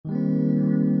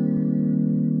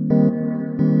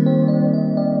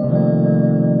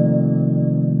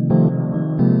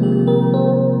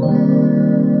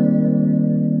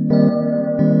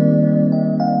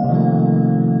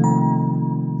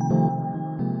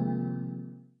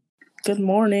good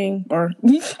morning or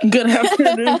good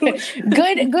afternoon.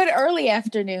 good early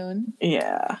afternoon.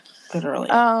 Yeah, good early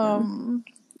afternoon.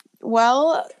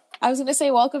 Well, I was going to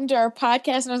say welcome to our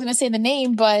podcast, and I was going to say the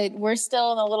name, but we're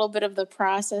still in a little bit of the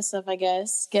process of, I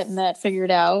guess, getting that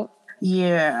figured out.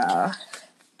 Yeah.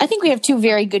 I think we have two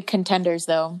very good contenders,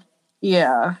 though.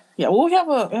 Yeah. Well, we have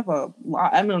a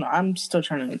lot. I don't know. I'm still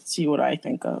trying to see what I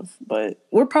think of, but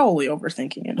we're probably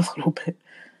overthinking it a little bit.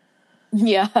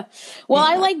 Yeah. Well,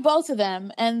 I like both of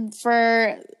them. And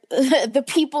for the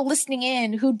people listening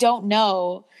in who don't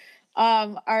know,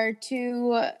 our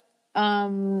two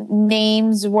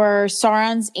names were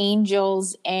Sauron's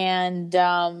Angels and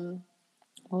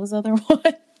what was the other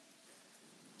one?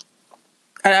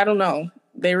 I don't know.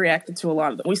 They reacted to a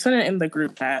lot of them. We sent it in the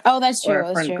group chat. Oh, that's true.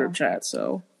 Our friend group chat,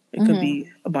 so it could be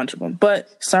a bunch of them.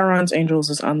 But Sauron's Angels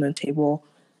is on the table.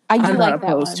 I'm not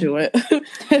opposed to it.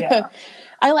 Yeah.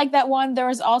 I like that one. There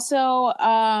was also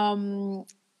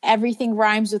Everything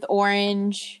Rhymes with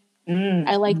Orange.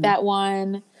 I like that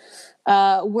one.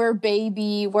 We're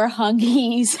Baby. We're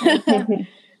Hungies.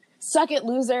 Suck It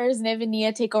Losers. Niv and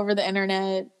Nia Take Over the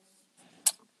Internet.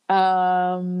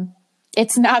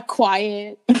 It's Not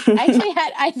Quiet.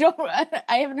 I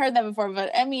haven't heard that before, but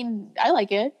I mean, I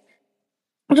like it.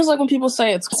 Just like when people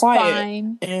say it's quiet,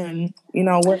 fine. And we're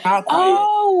not quiet.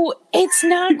 Oh, it's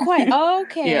not quiet.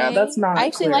 Okay. Yeah, that's not. I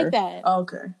actually like that.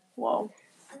 Okay. Well,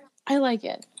 I like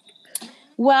it.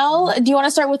 Well, do you want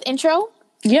to start with intro?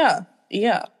 Yeah.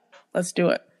 Let's do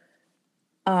it.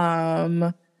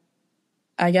 I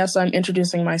guess I'm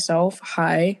introducing myself.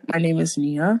 Hi, my name is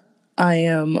Nia. I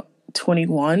am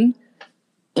 21,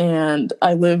 and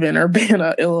I live in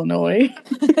Urbana, Illinois.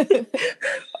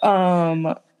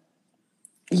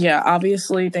 Yeah,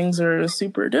 obviously things are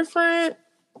super different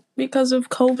because of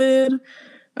COVID.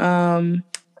 Haven't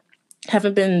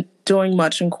been doing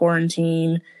much in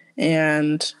quarantine,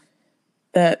 and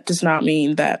that does not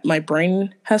mean that my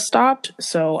brain has stopped.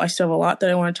 So I still have a lot that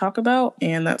I want to talk about,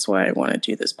 and that's why I want to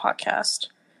do this podcast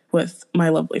with my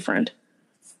lovely friend.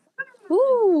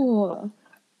 Ooh,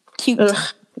 cute.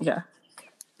 Yeah.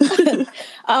 Okay,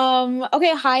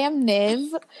 hi, I'm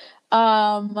Niv.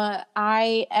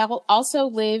 I also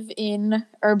live in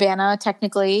Urbana,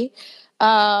 technically.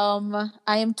 I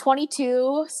am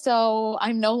 22, so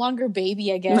I'm no longer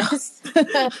baby, I guess.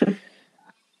 And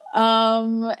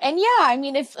yeah, I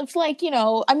mean, if like,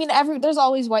 there's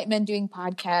always white men doing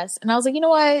podcasts, and I was like, you know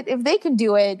what? If they can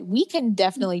do it, we can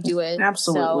definitely do it.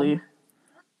 Absolutely. So,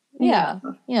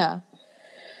 yeah.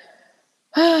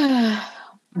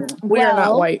 We are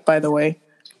not white, by the way.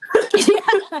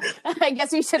 Yeah, I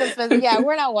guess we should have said, yeah,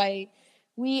 we're not white.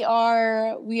 We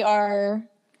are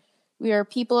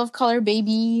people of color,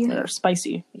 baby. They're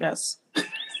spicy, yes.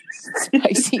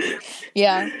 Spicy.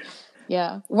 Yeah.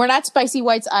 We're not spicy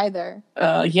whites either.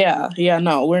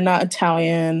 No, we're not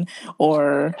Italian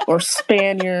or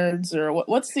Spaniards or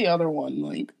what's the other one?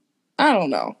 Like, I don't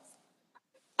know.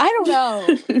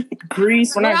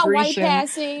 Greece. We're not Grecian. White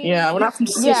passing. Yeah, we're not from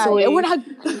Sicily. Yeah, we're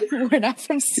not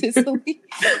from Sicily.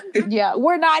 Yeah,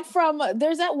 we're not from.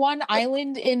 There's that one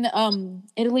island in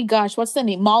Italy. Gosh, what's the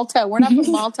name? Malta. We're not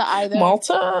from Malta either.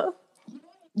 Malta.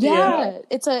 Yeah,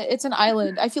 it's an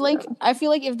island. I feel like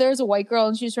if there's a white girl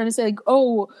and she's trying to say like,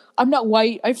 "Oh, I'm not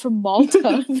white. I'm from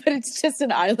Malta," but it's just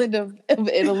an island of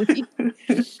Italy.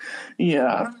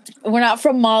 Yeah, we're not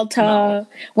from Malta. No.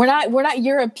 We're not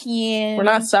European. We're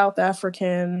not South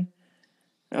African.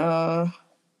 And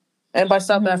by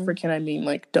South African, I mean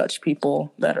like Dutch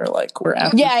people that are like we're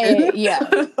African.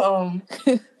 Yeah.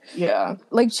 Yeah,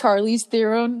 like Charlize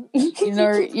Theron,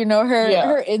 you know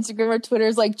her Instagram or Twitter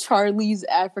is like Charlie's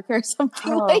Africa or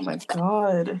something. Oh my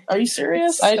god, are you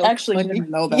serious? So I actually didn't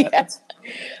know that. Yeah.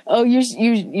 Oh,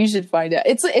 you should find out.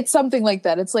 It's something like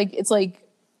that. It's a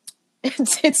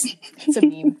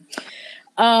meme.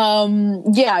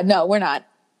 Yeah, no, we're not.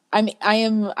 I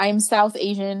am South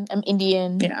Asian. I'm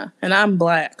Indian. Yeah, and I'm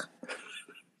Black.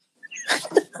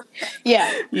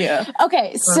 Yeah.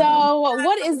 Okay, so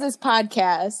what is this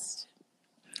podcast?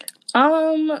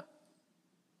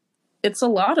 It's a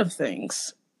lot of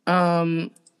things.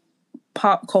 Pop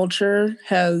culture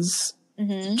has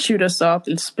chewed us up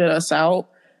and spit us out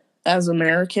as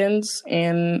Americans,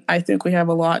 and I think we have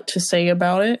a lot to say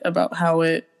about it, about how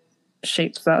it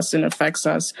shapes us and affects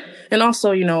us, and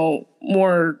also,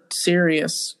 more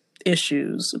serious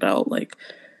issues about like,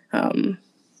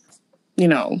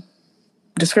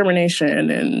 discrimination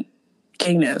and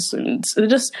gayness and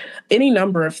just any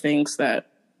number of things that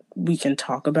we can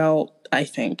talk about, I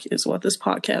think, is what this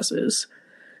podcast is.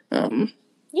 In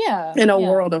a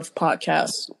world of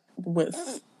podcasts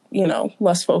with,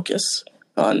 less focus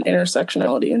on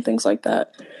intersectionality and things like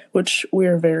that, which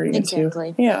we're very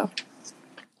into. Yeah.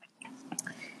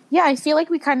 Yeah, I feel like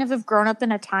we kind of have grown up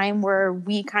in a time where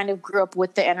we kind of grew up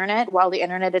with the internet while the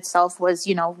internet itself was,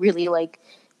 you know, really like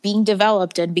being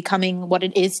developed and becoming what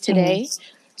it is today.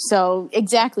 So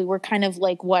exactly, we're kind of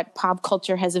like what pop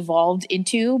culture has evolved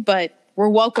into, but we're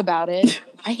woke about it.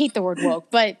 I hate the word woke,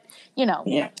 but you know,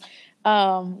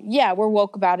 we're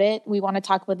woke about it. We want to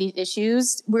talk about these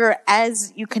issues. We're,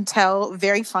 as you can tell,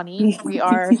 very funny. We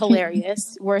are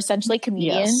hilarious. We're essentially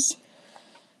comedians. Yes.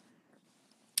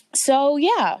 So,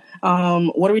 yeah.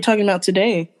 What are we talking about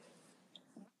today?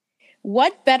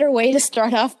 What better way to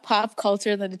start off pop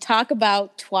culture than to talk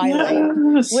about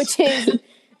Twilight, which is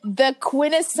the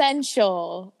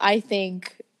quintessential, I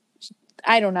think.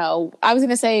 I don't know. I was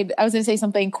gonna say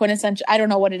something quintessential. I don't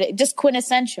know what it is. Just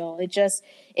quintessential.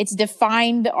 It's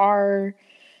defined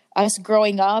us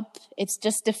growing up. It's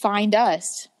just defined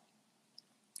us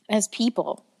as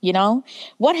people. You know,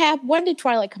 when did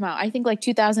Twilight come out? I think like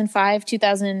 2005,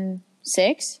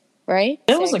 2006, right?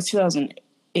 It was like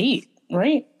 2008,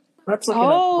 right? Let's look it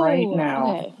up right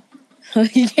now.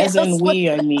 Okay. As in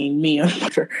I mean me. I'm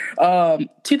not sure.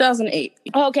 2008.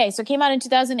 Okay, so it came out in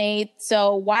 2008.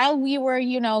 So while we were,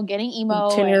 you know, getting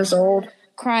emo, 10 years old,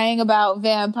 crying about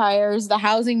vampires, the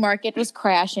housing market was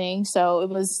crashing. So it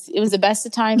was the best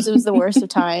of times. It was the worst of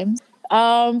times.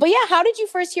 But yeah, how did you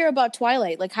first hear about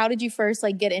Twilight? Like, how did you first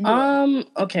like get into it?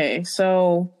 Okay,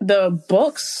 so the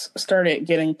books started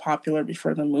getting popular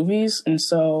before the movies, and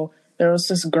so there was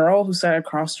this girl who sat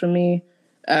across from me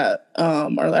at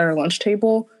our lunch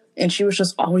table, and she was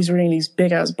just always reading these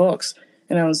big ass books,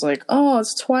 and I was like, oh,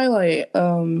 it's Twilight,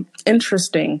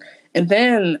 interesting. And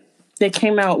then they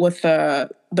came out with the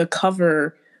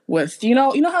cover with, you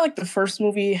know how like the first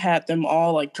movie had them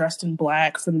all like dressed in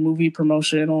black for the movie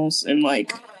promotionals, and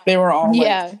like they were all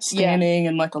like standing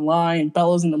in like a line, and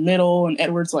Bella's in the middle and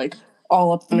Edward's like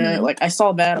all up in there. Like I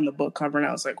saw that on the book cover and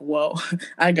I was like, whoa,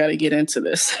 I gotta get into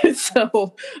this.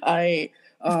 So I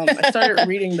started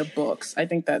reading the books. I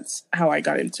think that's how I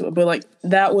got into it. But like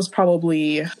that was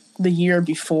probably the year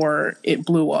before it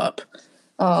blew up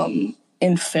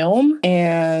in film,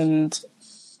 and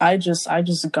I just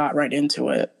got right into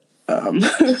it. I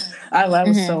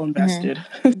was so invested.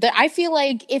 I feel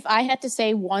like if I had to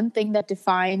say one thing that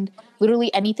defined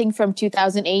literally anything from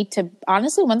 2008 to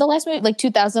honestly when the last movie, like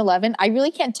 2011, I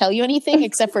really can't tell you anything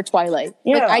except for Twilight.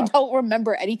 Yeah. Like I don't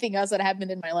remember anything else that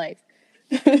happened in my life.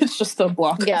 It's just a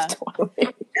block of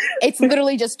Twilight. It's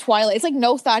literally just Twilight. It's like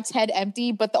No Thoughts, Head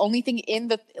Empty, but the only thing in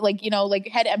the like, you know, like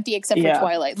Head Empty except for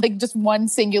Twilight. Like just one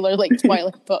singular like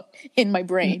Twilight book in my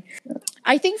brain.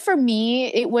 I think for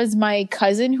me, it was my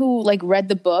cousin who like read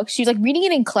the book. She was like reading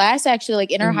it in class actually,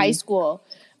 like in her high school.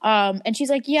 And she's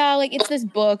like, yeah, like it's this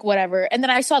book, whatever. And then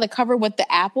I saw the cover with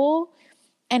the apple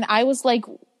and I was like,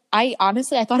 I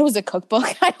thought it was a cookbook.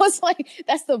 I was like,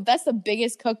 that's the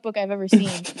biggest cookbook I've ever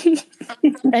seen.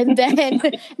 and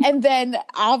then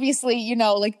obviously, you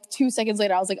know, like 2 seconds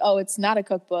later, I was like, oh, it's not a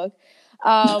cookbook.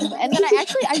 And then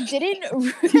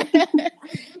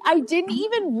I didn't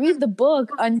even read the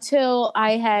book until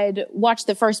I had watched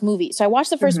the first movie. So I watched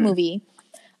the first movie.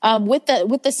 With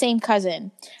the same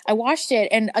cousin. I watched it,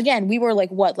 and again, we were like,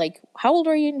 what? Like, how old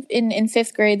were you in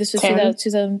fifth grade? This was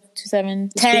 2007,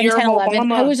 10,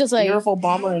 11. I was just like... The year of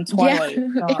Obama and Twilight.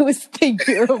 Yeah, it was the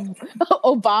year of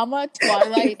Obama,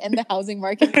 Twilight, and the housing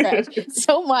market crash.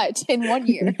 So much in 1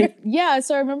 year. Yeah,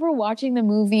 so I remember watching the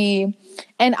movie,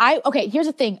 and here's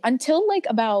the thing. Until like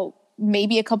about...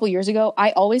 maybe a couple years ago, I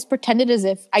always pretended as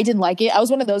if I didn't like it. I was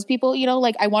one of those people, you know,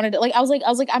 like I wanted to, like, I was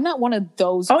like, I'm not one of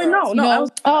those girls, no. You know?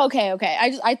 Okay.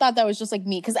 I thought that was just like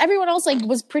me. Cause everyone else like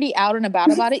was pretty out and about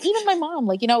it. Even my mom,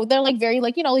 like, you know, they're like very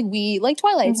like, you know, like we like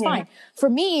Twilight, it's fine. For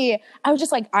me, I was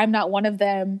just like, I'm not one of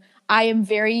them. I am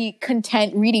very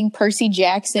content reading Percy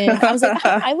Jackson. I was like,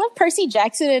 I love Percy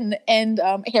Jackson and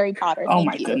Harry Potter. Oh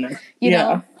my goodness. You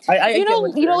know? Right. You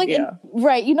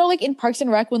know, like in Parks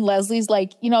and Rec when Leslie's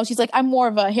like, you know, she's like, I'm more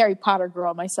of a Harry Potter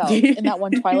girl myself in that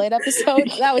one Twilight episode.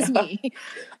 That was me.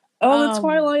 Oh, the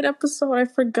Twilight episode. I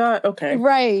forgot. Okay.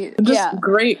 Right. Just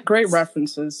great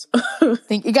references.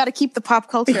 You got to keep the pop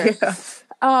culture. Yeah.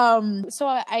 So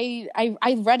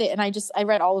I read it and I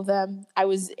read all of them. I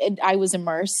was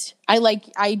immersed.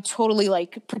 I totally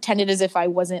like pretended as if I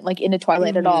wasn't like into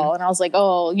Twilight at all. And I was like,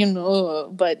 oh, you know,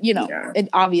 but you know, it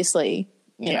obviously,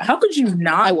 you know. How could you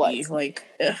not be like,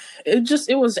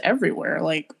 it was everywhere.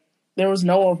 Like there was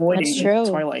no avoiding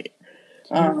Twilight.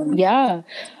 Yeah.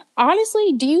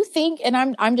 Honestly, do you think, and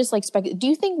I'm just like do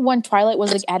you think when Twilight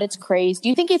was like at its craze, do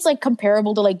you think it's like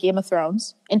comparable to like Game of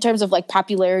Thrones in terms of like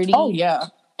popularity? Oh yeah.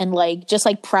 and like just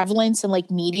like prevalence and like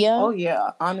media. Oh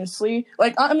yeah, honestly,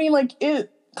 like I mean, like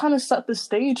it kind of set the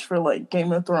stage for like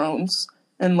Game of Thrones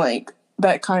and like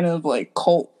that kind of like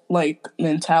cult like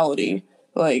mentality.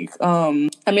 Like, I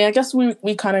mean, I guess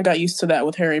we kind of got used to that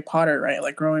with Harry Potter, right?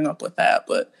 Like growing up with that,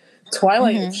 but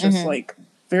Twilight is just like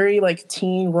very like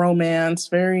teen romance,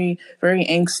 very very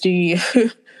angsty.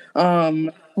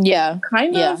 Kind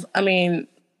of. I mean,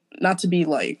 not to be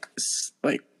like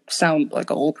sound like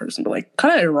an old person, but like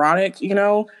kind of erotic, you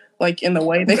know, like in the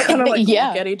way they kind of like look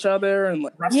at each other and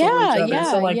like wrestle each other.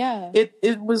 So like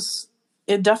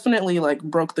it definitely like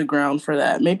broke the ground for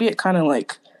that. Maybe it kind of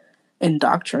like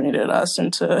indoctrinated us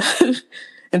into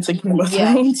into Game of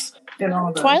Thrones.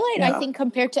 Twilight, I think,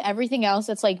 compared to everything else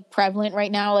that's like prevalent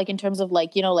right now, like in terms of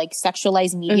like, you know, like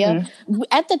sexualized media,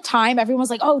 at the time everyone was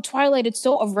like, oh, Twilight, it's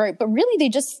so overt, but really they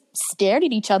just stared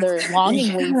at each other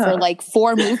longingly for like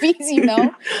 4 movies, you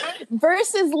know,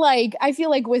 versus like I feel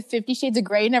like with 50 Shades of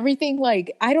Grey and everything,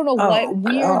 like I don't know what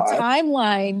weird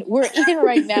timeline we're in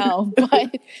right now,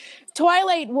 but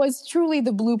Twilight was truly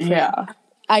the blueprint.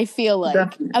 I feel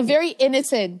like a very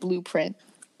innocent blueprint.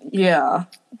 Yeah.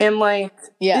 And like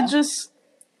it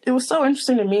was so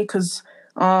interesting to me because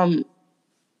I'm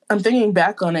thinking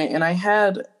back on it, and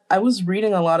I was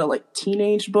reading a lot of like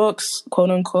teenage books, quote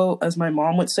unquote, as my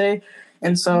mom would say.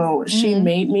 And so she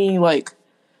made me like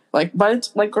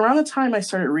around the time I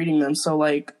started reading them, so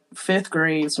like 5th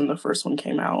grade is when the first one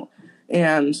came out.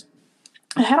 And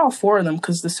I had all 4 of them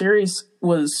because the series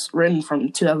was written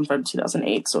from 2005 to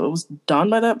 2008, so it was done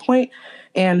by that point.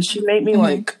 And she made me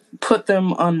like put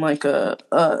them on like a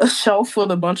shelf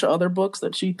with a bunch of other books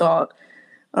that she thought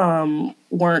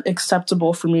weren't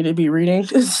acceptable for me to be reading.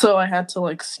 So I had to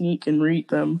like sneak and read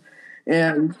them.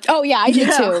 And I did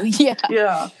too.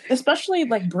 Yeah. Especially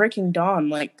like Breaking Dawn,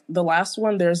 like the last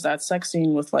one, there's that sex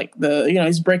scene with like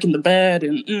he's breaking the bed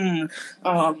and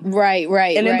right.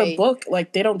 And in the book,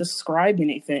 like they don't describe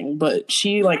anything, but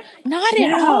she like not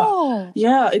at all.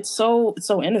 Yeah, it's so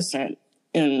innocent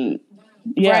and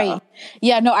right.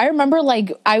 Yeah, no, I remember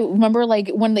like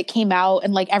when it came out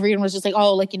and like everyone was just like,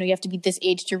 oh, like, you know, you have to be this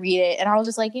age to read it. And I was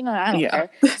just like, you know, I don't care.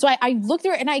 So I looked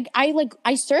through it and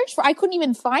I searched I couldn't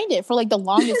even find it for like the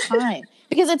longest time.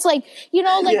 Because it's like, you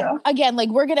know, like again, like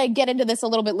we're gonna get into this a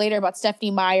little bit later about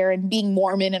Stephenie Meyer and being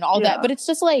Mormon and all that, but it's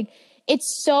just like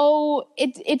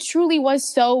it truly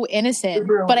was so innocent.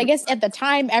 But I guess at the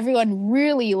time everyone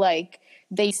really like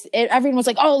everyone was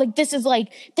like, oh, like this is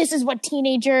what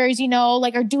teenagers, you know,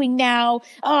 like are doing now.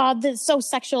 Oh, this is so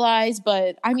sexualized.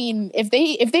 But I mean, if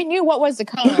they knew what was to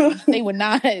come, they would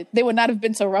not have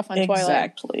been so rough on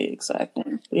Twilight.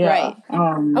 Exactly. Yeah.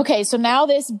 Right. Okay, so now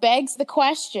this begs the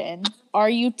question: are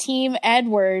you Team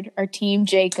Edward or Team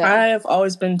Jacob? I have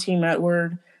always been Team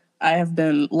Edward. I have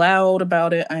been loud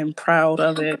about it. I am proud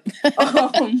of it.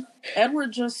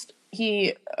 Edward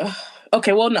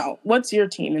okay, well, no. What's your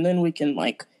team? And then we can,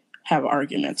 like, have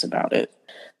arguments about it.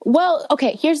 Well,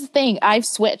 okay, here's the thing. I've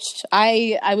switched.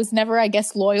 I was never, I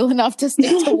guess, loyal enough to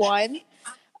stick to one.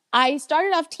 I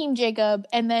started off Team Jacob,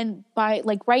 and then by,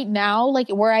 like, right now, like,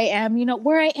 where I am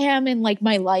in, like,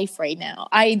 my life right now,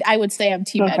 I would say I'm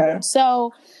Team Edward.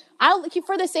 So,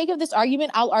 for the sake of this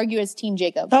argument, I'll argue as Team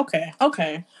Jacob.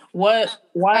 Okay.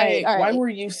 Why were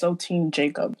you so Team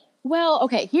Jacob? Well,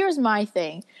 okay, here's my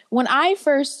thing. When I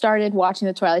first started watching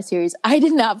the Twilight series, I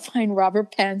did not find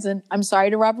Robert Pattinson. I'm sorry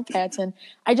to Robert Pattinson.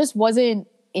 I just wasn't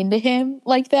into him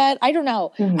like that. I don't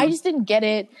know. I just didn't get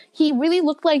it. He really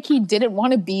looked like he didn't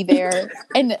want to be there.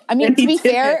 And I mean, to be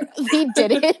fair, he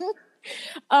didn't.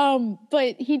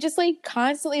 But he just like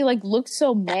constantly like looked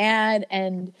so mad,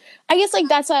 and I guess like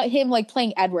that's him like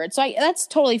playing Edward. So that's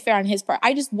totally fair on his part.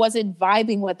 I just wasn't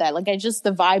vibing with that. Like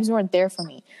the vibes weren't there for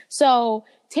me. So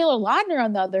Taylor Lautner,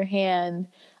 on the other hand,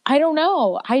 I don't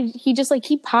know. He just like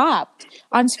he popped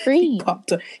on screen.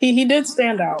 He did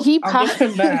stand out. He popped. I'll give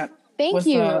him that. Thank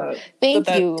you.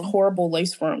 That horrible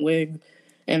lace front wig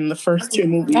in the first 2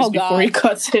 movies before he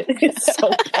cuts it. It's so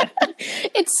bad.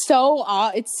 It's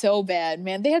so bad,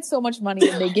 man. They had so much money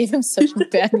and they gave him such a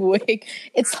bad wig.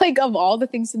 It's like of all the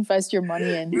things to invest your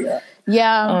money in.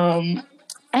 Yeah.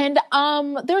 And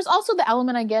there's also the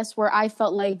element, I guess, where I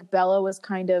felt like Bella was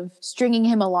kind of stringing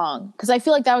him along, because I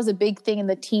feel like that was a big thing in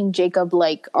the Team Jacob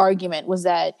like argument, was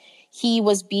that he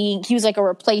was like a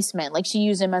replacement. Like she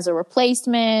used him as a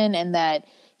replacement, and that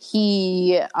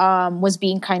he was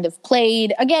being kind of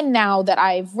played. Again, now that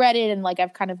I've read it and like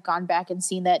I've kind of gone back and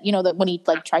seen that, you know, that when he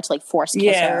like tried to like force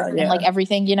kiss her and like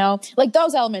everything, you know, like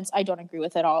those elements I don't agree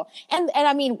with at all. And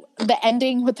I mean the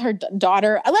ending with her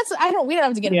daughter, we don't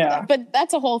have to get into that, but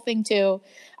that's a whole thing too.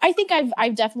 I think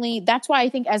I've definitely, that's why I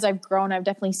think as I've grown, I've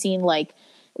definitely seen like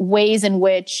ways in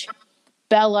which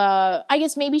Bella, I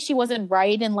guess maybe she wasn't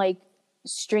right in like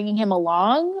stringing him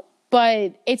along,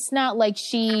 but it's not like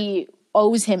she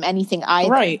owes him anything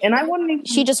either. Right. And I wouldn't even,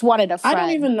 she just wanted a friend. I don't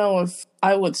even know if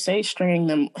I would say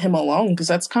stringing him along, because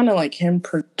that's kind of like him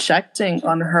projecting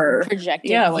on her.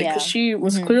 Yeah, like cause she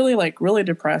was clearly like really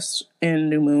depressed in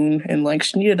New Moon, and like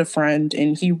she needed a friend,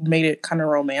 and he made it kind of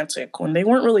romantic when they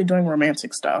weren't really doing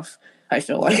romantic stuff, I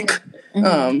feel like.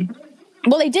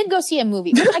 Well, they did go see a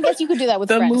movie. I guess you could do that with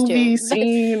the friends, movie too.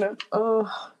 Scene.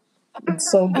 Oh,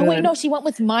 it's so good. Oh, wait, no, she went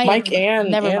with Mike.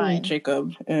 and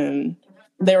Jacob. And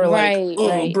they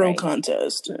were bro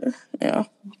contest. Yeah.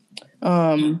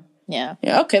 Yeah.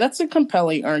 Okay, that's a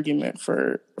compelling argument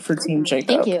for Team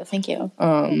Jacob. Thank you.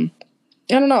 I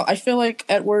don't know. I feel like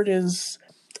Edward is...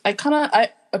 I'm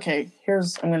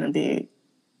going to be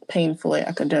painfully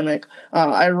academic.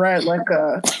 I read like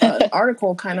an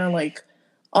article kind of like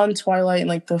on Twilight and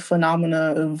like the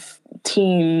phenomena of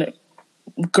teen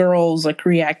girls like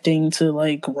reacting to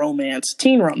like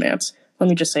teen romance. Let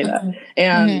me just say that.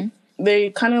 And they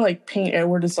kind of like paint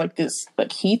Edward as like this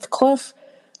like Heathcliff.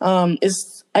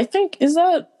 Is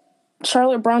that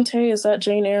Charlotte Bronte? Is that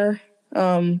Jane Eyre?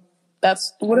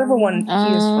 That's whatever one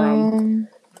he is from.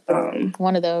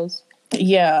 One of those.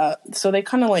 Yeah. So they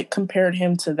kind of like compared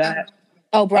him to that.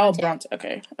 Oh, Bronte.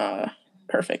 Okay.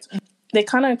 Perfect. They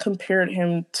kind of compared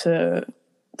him to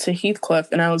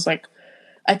Heathcliff, and I was like,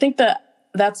 I think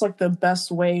that's like the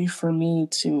best way for me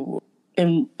to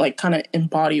kind of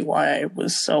embody why I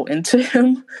was so into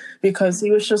him, because he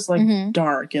was just like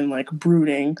dark and like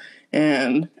brooding,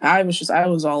 and I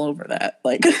was all over that.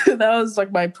 Like that was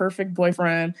like my perfect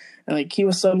boyfriend, and like he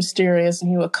was so mysterious,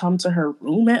 and he would come to her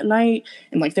room at night,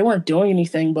 and like they weren't doing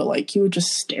anything, but like he would just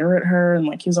stare at her, and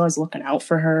like he was always looking out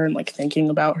for her and like thinking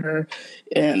about her,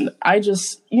 and I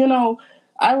just,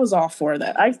 I was all for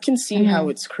that. I can see how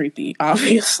it's creepy,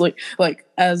 obviously, like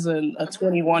as a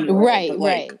 21-year-old.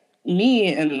 Right.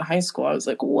 Me in high school, I was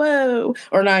like, whoa.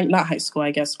 Or not high school,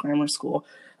 I guess grammar school.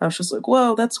 I was just like,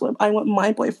 whoa, that's what I want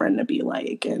my boyfriend to be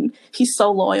like. And he's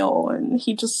so loyal, and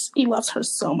he loves her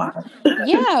so much.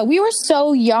 Yeah, we were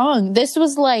so young. This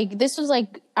was like,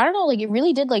 I don't know, like it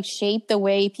really did like shape the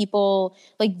way people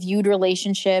like viewed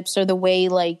relationships, or the way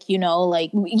like, we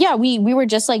were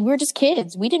just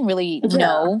kids. We didn't really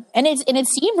know. And it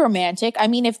seemed romantic. I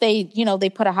mean, if they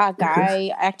put a hot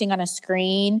guy acting on a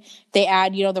screen, they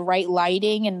add, the right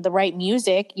lighting and the right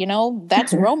music,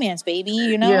 that's romance,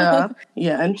 baby, Yeah.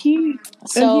 And he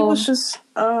was just,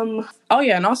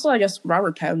 and also I guess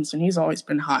Robert Pattinson, he's always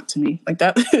been hot to me. Like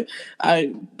that,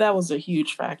 that was a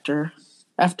huge factor.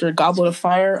 After Goblet of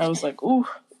Fire, I was like, ooh,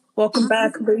 welcome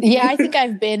back, baby. Yeah, I think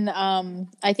I've been,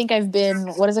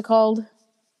 what is it called?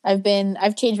 I've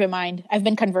changed my mind. I've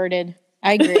been converted.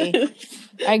 I agree.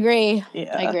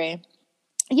 Yeah. I agree.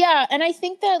 Yeah, and I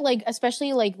think that, like,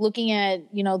 especially, like, looking at,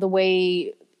 the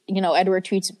way, Edward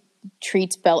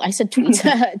treats Bella. I said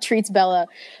treats Bella.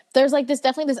 There's, like,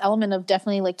 definitely this element of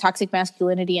like, toxic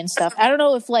masculinity and stuff. I don't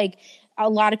know if, like, a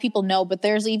lot of people know, but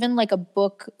there's even, like, a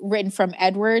book written from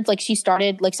Edward. Like,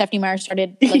 Stephenie Meyer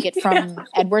started, like, it from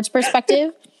Edward's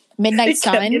perspective, Midnight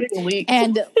Sun.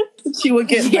 And she would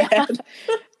get mad.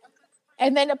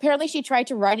 And then apparently she tried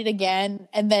to write it again,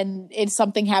 and then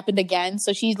something happened again.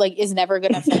 So she's like, is never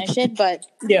going to finish it. But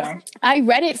yeah, I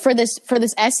read it for this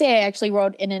essay I actually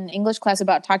wrote in an English class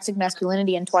about toxic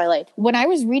masculinity in Twilight. When I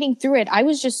was reading through it, I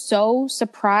was just so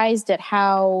surprised at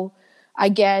how, I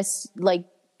guess, like,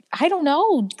 I don't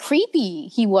know, creepy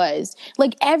he was.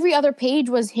 Like, every other page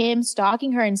was him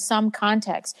stalking her in some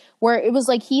context, where it was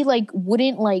like he like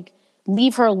wouldn't like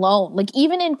leave her alone. Like,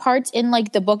 even in parts in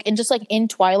like the book and just like in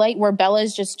Twilight where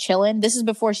Bella's just chilling, this is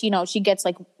before she gets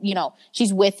like,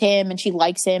 she's with him and she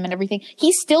likes him and everything.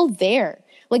 He's still there.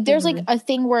 Like, there's like a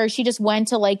thing where she just went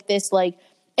to like this, like,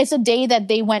 it's a day that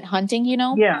they went hunting,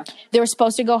 Yeah. They were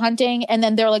supposed to go hunting, and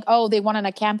then they're like, oh, they went on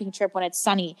a camping trip when it's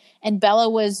sunny. And Bella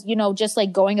was, just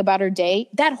like going about her day.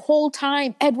 That whole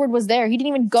time, Edward was there. He didn't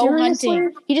even go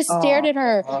hunting. He just stared at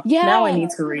her. Yeah. Now I need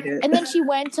to read it. And then she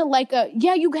went to like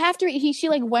you have to, she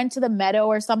like went to the meadow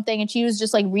or something, and she was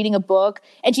just like reading a book,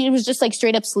 and she was just like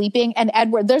straight up sleeping. And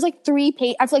Edward, there's like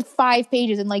 5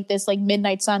 pages in like this like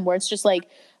Midnight Sun where it's just like,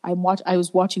 I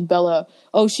was watching Bella.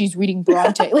 Oh, she's reading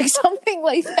Bronte, like something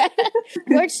like that.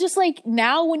 Where it's just like,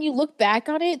 now when you look back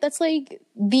on it, that's like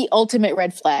the ultimate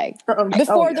red flag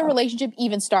before the relationship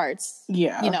even starts.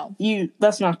 Yeah,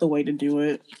 that's not the way to do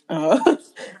it.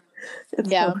 It's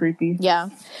so creepy. Yeah,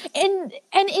 and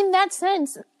in that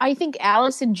sense, I think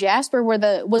Alice and Jasper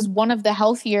was one of the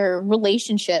healthier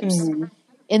relationships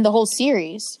in the whole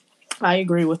series. I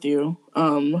agree with you.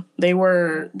 They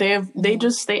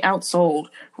outsold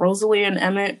Rosalie and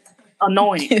Emmett.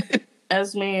 Annoying.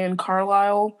 Esme and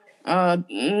Carlisle, kind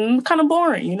of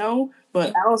boring, you know.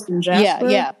 But Alice and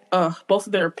Jasper, both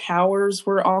of their powers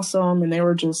were awesome, and they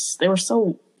were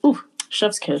so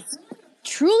chef's kiss.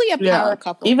 Truly a power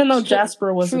couple. Even though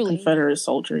Jasper was a Confederate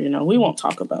soldier, you know, we won't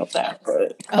talk about that.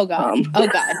 But oh god,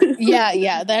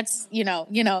 yeah, that's and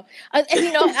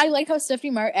I like how Stephanie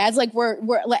Meyer adds like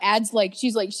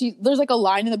there's like a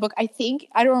line in the book. I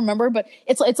don't remember, but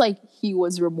it's like he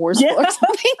was remorseful or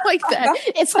something like that.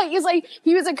 It's like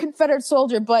he was a Confederate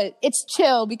soldier, but it's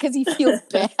chill because he feels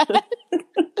bad.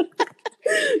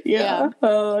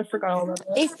 I forgot all about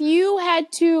that. If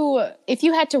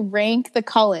you had to rank the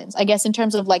Cullens, I guess in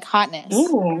terms of like hotness.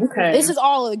 Ooh, okay. This is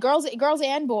all of the girls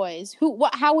and boys.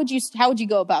 How would you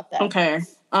go about that? Okay.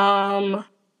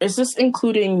 Is this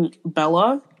including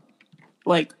Bella?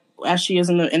 Like as she is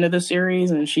in the end of the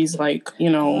series and she's like, a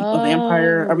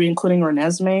vampire. Are we including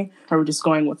Renesmee? Or are we just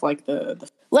going with like the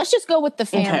Let's just go with the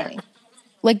family. Okay.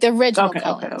 Like the original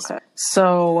Cullens. Okay.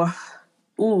 So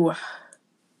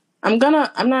I'm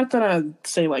not gonna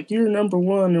say like you're number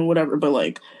one or whatever, but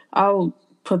like I'll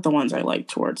put the ones I like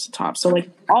towards the top. So like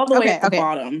all the way at the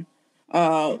bottom,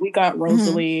 we got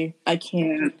Rosalie.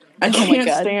 Mm-hmm. I can't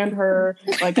stand her.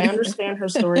 Like I understand her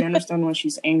story, I understand why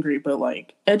she's angry, but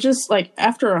like it just like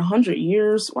after 100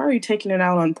 years, why are you taking it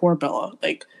out on poor Bella?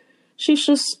 Like she's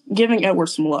just giving Edward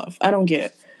some love. I don't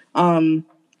get it.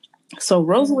 So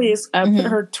Rosalie I put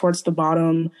her towards the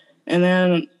bottom. And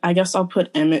then I guess I'll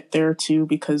put Emmett there too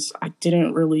because I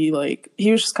didn't really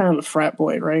he was just kind of a frat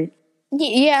boy, right?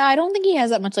 Yeah, I don't think he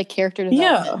has that much like character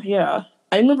development. Yeah.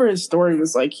 I remember his story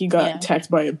was like he got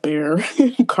attacked by a bear.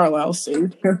 Carlisle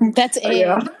saved him. That's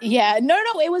it. Yeah. No,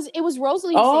 it was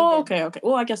Rosalie. Oh, okay.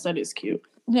 Well, I guess that is cute.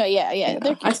 No, yeah.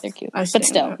 They're cute. But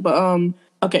still. But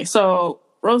okay. So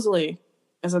Rosalie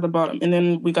is at the bottom, and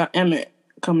then we got Emmett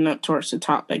coming up towards the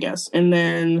top, I guess, and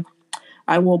then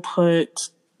I will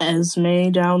put Esme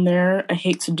down there. I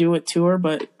hate to do it to her,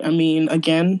 but I mean,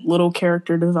 again, little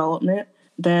character development.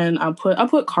 Then I'll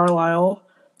put Carlisle,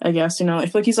 I guess, I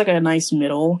feel like he's like a nice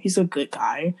middle. He's a good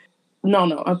guy.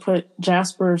 No, I put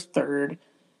Jasper third,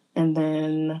 and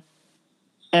then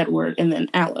Edward, and then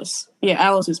Alice. Yeah,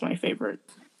 Alice is my favorite.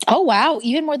 Oh, wow.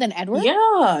 Even more than Edward?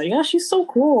 Yeah, she's so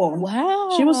cool.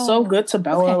 Wow. She was so good to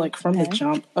Bella, from the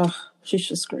jump. Ugh, she's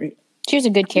just great. She was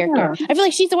a good character. Yeah. I feel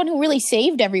like she's the one who really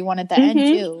saved everyone at the end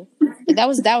too. That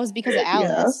was because of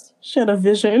Alice. Yeah, she had a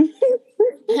vision.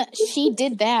 She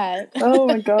did that. Oh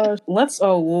my gosh.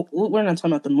 We're not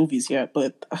talking about the movies yet,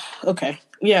 but okay.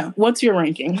 Yeah. What's your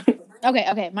ranking?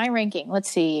 Okay. My ranking.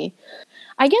 Let's see.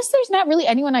 I guess there's not really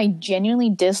anyone I genuinely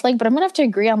dislike, but I'm gonna have to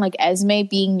agree on like Esme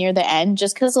being near the end,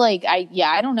 just because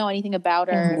I don't know anything about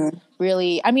her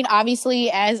really. I mean, obviously,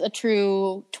 as a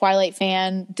true Twilight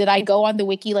fan, did I go on the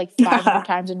wiki like 500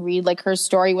 times and read like her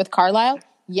story with Carlisle?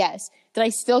 Yes. Did I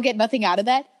still get nothing out of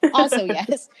that? Also,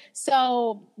 yes.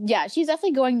 So yeah, she's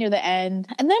definitely going near the end.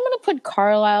 And then I'm going to put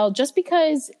Carlisle just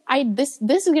because this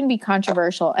is going to be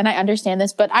controversial and I understand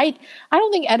this, but I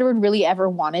don't think Edward really ever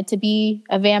wanted to be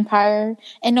a vampire.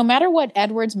 And no matter what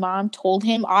Edward's mom told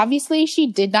him, obviously she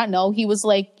did not know he was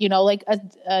like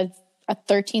a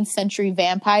 13th century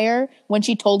vampire when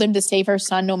she told him to save her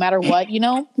son no matter what,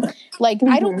 Like,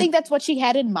 I don't think that's what she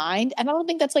had in mind. And I don't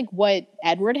think that's like what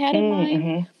Edward had in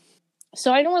mind.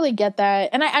 So I don't really get that.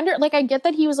 And I get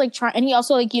that he was like trying, and he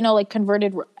also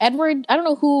converted Edward. I don't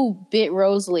know who bit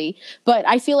Rosalie, but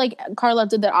I feel like Carlisle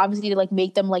did that obviously to like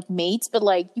make them like mates, but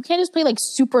like you can't just play like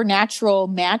supernatural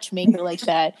matchmaker like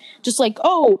that. Just like,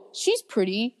 oh, she's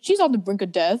pretty. She's on the brink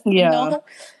of death. Yeah.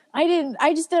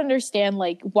 I just didn't understand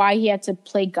like why he had to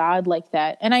play God like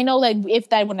that. And I know that if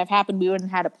that wouldn't have happened, we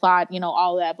wouldn't have had a plot,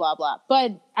 all that blah blah.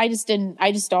 But I don't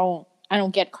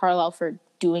get Carlisle for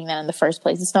doing that in the first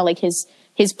place. It's not like his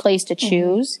place to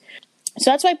choose.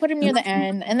 So that's why I put him near the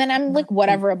end. And then I'm like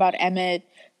whatever about Emmett.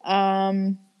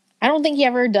 I don't think he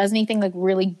ever does anything like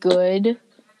really good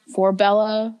for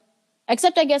Bella.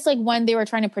 Except I guess like when they were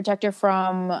trying to protect her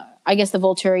from I guess the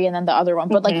Volturi and then the other one.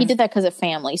 But like he did that because of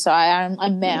family. So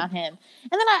I'm mad at him.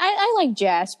 And then I like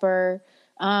Jasper.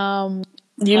 You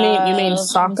mean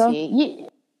Sokka?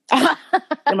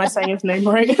 Am I saying his name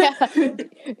right? Yeah.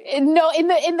 No, in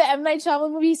the M. Night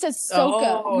Shyamalan movie, he says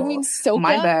Sokka. You mean Sokka?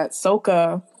 My bad,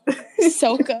 Sokka.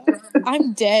 Sokka.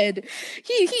 I'm dead.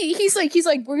 He's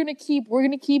like we're gonna keep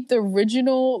the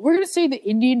original. We're gonna say the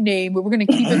Indian name, but we're gonna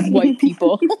keep it white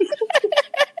people.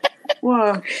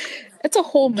 Wow, it's a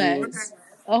whole mess.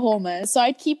 A whole mess. So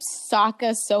I'd keep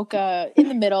Sokka in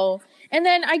the middle. And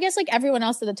then I guess like everyone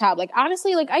else at the top, like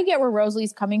honestly, like I get where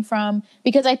Rosalie's coming from,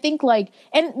 because I think like,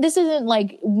 and this isn't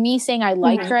like me saying I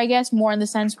like her, I guess, more in the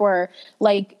sense where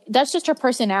like that's just her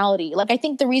personality. Like I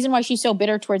think the reason why she's so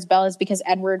bitter towards Bella is because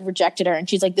Edward rejected her, and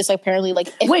she's like this apparently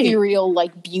like ethereal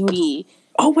like beauty.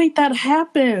 Oh wait, that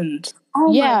happened.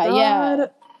 Oh yeah, my God. Yeah.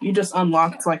 You just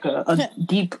unlocked like a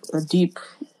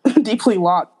deeply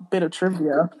locked bit of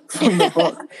trivia from the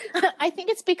book. I think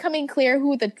it's becoming clear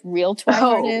who the real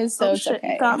Twilight is, so it's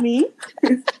okay. You got me.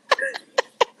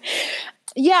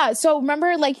 Yeah, so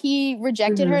remember, like, he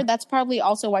rejected her. That's probably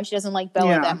also why she doesn't like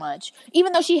Bella that much.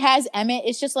 Even though she has Emmett,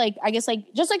 it's just, like, I guess,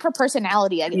 like, just, like, her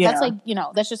personality. That's, like, you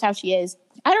know, that's just how she is.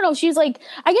 I don't know. She's, like,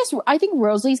 I think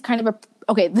Rosalie's kind of a,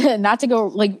 okay, not to go,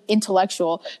 like,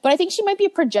 intellectual, but I think she might be a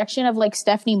projection of, like,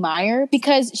 Stephenie Meyer,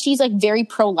 because she's, like, very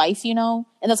pro-life, you know?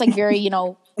 And that's, like, very, you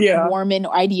know, Mormon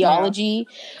ideology,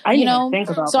 you know? Think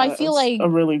about so that. I feel like a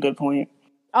really good point.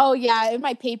 Oh yeah, in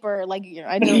my paper, like, you know,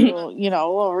 I do a little, you know,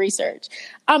 a little research.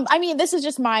 I mean, this is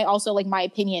just my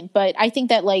opinion, but I think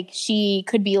that like she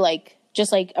could be like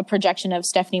just like a projection of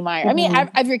Stephenie Meyer. I mean,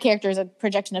 every character is a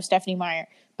projection of Stephenie Meyer,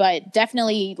 but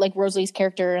definitely like Rosalie's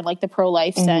character in like the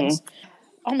pro-life sense.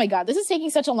 Oh my God, this is taking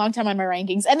such a long time on my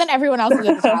rankings, and then everyone else is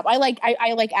at the top. I like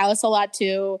Alice a lot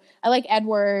too. I like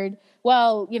Edward.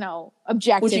 Well, you know,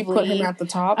 objectively, would you put him at the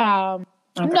top?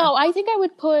 Okay. No, I think I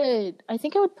would put.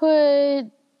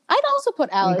 I'd also put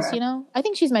Alice, you know? I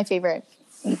think she's my favorite.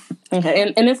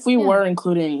 Okay, and if we were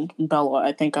including Bella,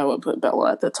 I think I would put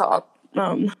Bella at the top.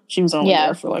 She was only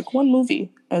there for like one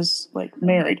movie as like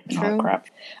married. True. Oh crap.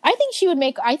 I think she would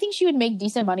make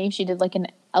decent money if she did like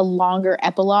a longer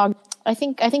epilogue. I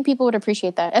think people would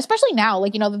appreciate that, especially now.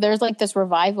 Like, you know, there's like this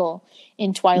revival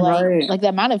in Twilight, like the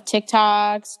amount of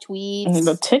TikToks, tweets,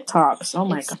 the TikToks. Oh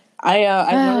my God. I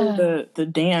learned the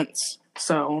dance.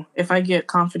 So if I get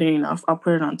confident enough, I'll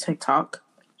put it on TikTok.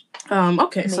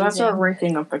 Okay, so that's our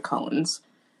ranking of the Cullens.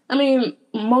 I mean,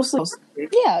 mostly.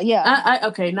 Yeah.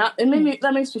 Okay. That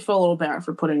makes me feel a little bad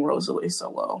for putting Rosalie so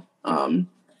low.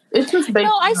 It's just based.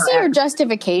 No, I see her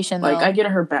justification. Though. Like I get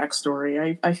her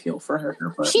backstory. I feel for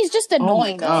her. But, she's just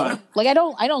annoying. Though. Like I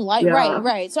don't like. Yeah.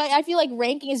 Right. So I feel like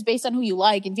ranking is based on who you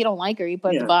like. If you don't like her, you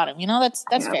put at the bottom. You know, that's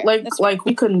fair. Like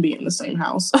we couldn't be in the same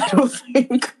house. I don't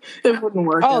think it wouldn't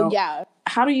work. Oh yeah.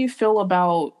 How do you feel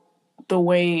about the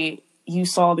way you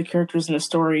saw the characters in the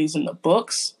stories in the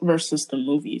books versus the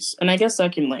movies? And I guess I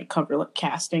can like cover like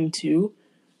casting too.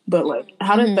 But like,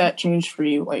 how did that change for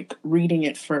you? Like reading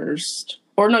it first.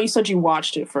 Or no, you said you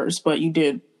watched it first, but you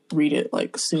did read it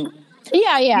like soon.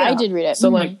 Yeah, I did read it. So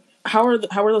like, how are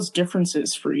those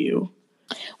differences for you?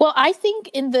 Well, I think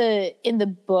in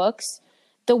the books,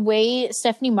 the way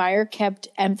Stephenie Meyer kept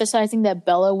emphasizing that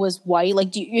Bella was white,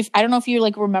 like I don't know if you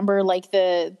like remember like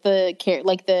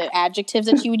the adjectives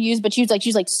that she would use, but she's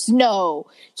like snow.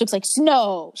 She looks like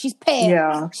snow. She's pale.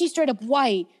 Yeah. She's straight up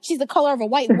white. She's the color of a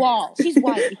white wall. She's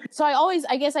white. So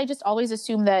I guess I just always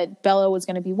assumed that Bella was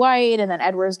going to be white, and then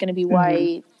Edward was going to be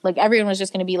white. Like everyone was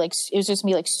just going to be like, it was just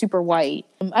going to be like super white.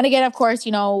 And again, of course,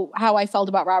 you know how I felt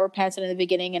about Robert Pattinson in the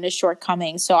beginning and his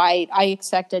shortcomings. So I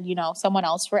expected, you know, someone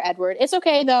else for Edward. It's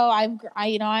okay though.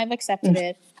 I've accepted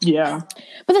it. Yeah.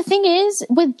 But the thing is,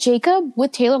 with Jacob,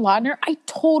 with Taylor Lautner, I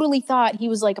totally thought he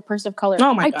was like a person of color.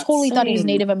 Oh my God, I totally thought he was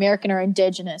Native American or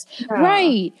indigenous. Yeah.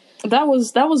 Right. That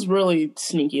was really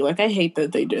sneaky. Like I hate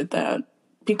that they did that,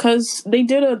 because they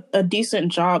did a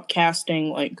decent job casting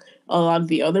like a lot of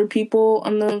the other people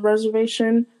on the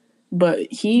reservation, but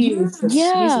he's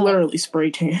literally spray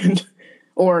tanned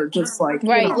or just like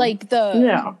like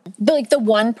the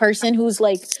one person who's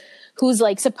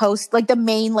supposed, like the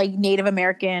main like Native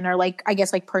American or like I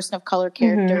guess like person of color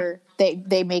character,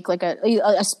 they make like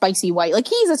a spicy white, like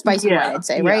he's a spicy white, I'd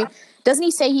say, right? Doesn't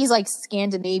he say he's like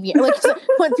Scandinavian? Like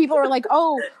when people are like,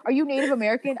 "Oh, are you Native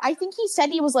American?" I think he said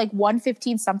he was like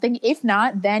 115 something. If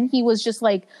not, then he was just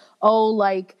like, "Oh,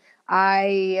 like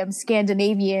I am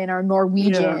Scandinavian or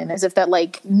Norwegian," as if that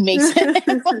like makes him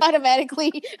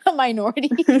automatically a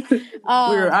minority.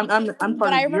 I'm part but of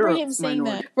I remember Europe's him saying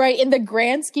minority. that, right, in the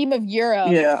grand scheme of Europe.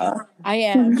 Yeah, I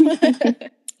am.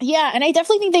 Yeah, and I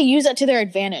definitely think they use that to their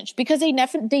advantage, because they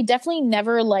definitely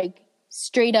never like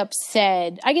straight up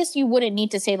said, I guess you wouldn't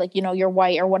need to say like, you know, you're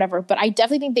white or whatever, but I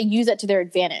definitely think they use that to their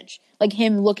advantage. Like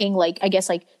him looking like, I guess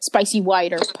like spicy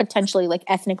white or potentially like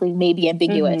ethnically maybe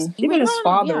ambiguous. Even his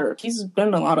father, he's been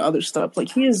in a lot of other stuff. Like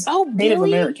he is Native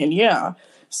American. Yeah.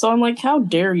 So I'm like, how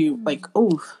dare you? Like,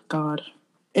 oh God.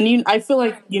 And I feel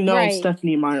like,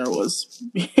 Stephenie Meyer was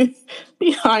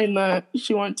behind that.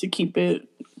 She wanted to keep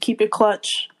it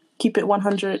clutch, keep it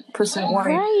 100% white.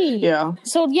 Right. Yeah.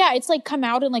 So yeah, it's like come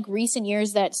out in like recent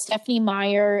years that Stephenie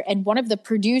Meyer and one of the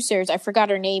producers, I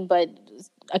forgot her name, but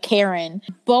a Karen,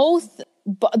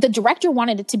 the director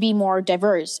wanted it to be more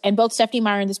diverse, and both Stephenie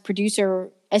Meyer and this producer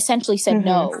essentially said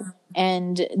no,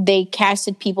 and they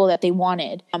casted people that they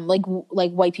wanted, like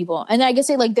white people. And I guess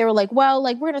they were like, well,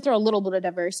 like, we're gonna throw a little bit of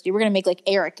diversity. We're gonna make like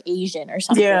Eric Asian or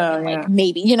something. Yeah, and, like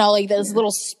maybe, you know, like there's a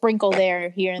little sprinkle there,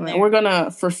 here and there. We're gonna,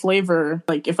 for flavor,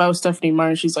 like if I was Stephenie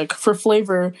Meyer, she's like, for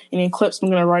flavor in Eclipse, I'm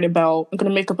gonna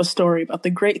make up a story about the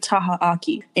great Taha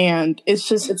Aki, and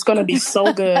it's gonna be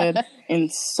so good and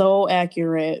so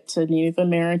accurate to Native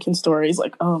American stories.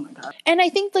 Like, oh my god. And I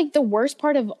think like the worst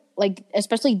part of like,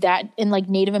 especially that in like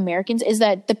Native Americans, is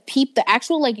that the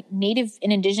actual like Native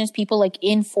and Indigenous people like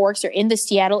in Forks or in the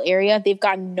Seattle area, they've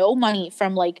gotten no money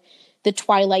from like the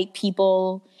Twilight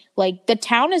people. Like the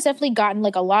town has definitely gotten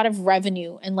like a lot of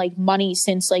revenue and like money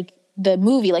since like the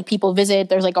movie. Like people visit,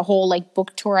 there's like a whole like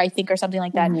book tour, I think, or something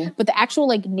like that. But the actual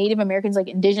like Native Americans, like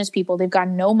Indigenous people, they've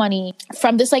gotten no money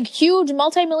from this like huge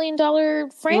multi-million-dollar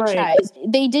franchise.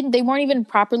 Right. They weren't even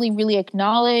properly really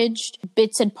acknowledged.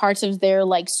 Bits and parts of their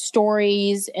like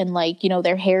stories and like, you know,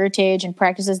 their heritage and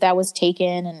practices that was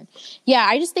taken. And yeah,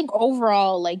 I just think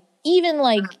overall, like, even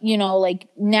like, you know, like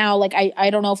now, like I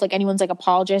don't know if like anyone's like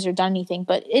apologized or done anything,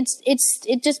 but it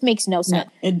just makes no sense.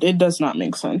 It does not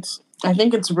make sense. I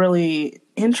think it's really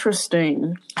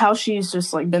interesting how she's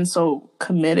just like been so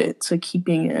committed to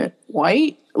keeping it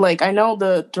white. Like, I know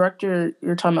the director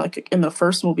you're talking about, like in the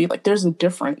first movie, like there's a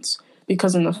difference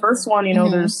because in the first one, you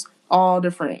know, there's all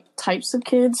different types of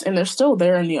kids and they're still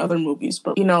there in the other movies,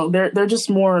 but you know, they're just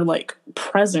more like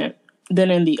present than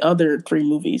in the other 3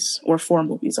 movies or 4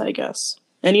 movies, I guess.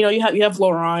 And you know, you have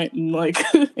Laurent and like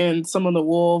and some of the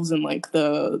wolves and like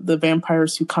the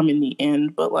vampires who come in the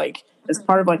end, but like as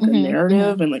part of like the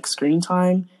narrative and like screen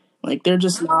time, like they're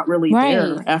just not really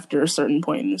there after a certain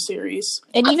point in the series.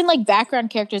 And even like background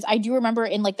characters, I do remember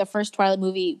in like the first Twilight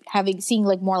movie seeing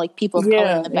like more like people of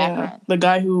color in the background. The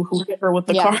guy who hit her with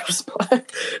the car was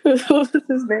black. What was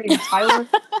his name? Tyler.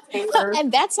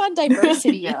 And that's on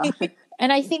diversity.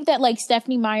 And I think that like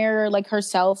Stephenie Meyer, like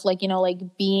herself, like, you know,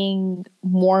 like being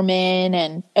Mormon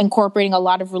and incorporating a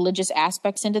lot of religious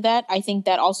aspects into that, I think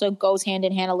that also goes hand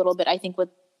in hand a little bit, I think, with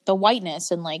the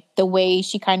whiteness and like the way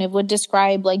she kind of would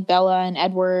describe like Bella and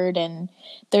Edward. And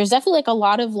there's definitely like a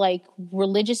lot of like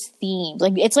religious themes.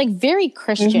 Like it's like very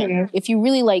Christian. If you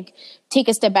really like take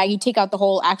a step back, you take out the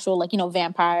whole actual like, you know,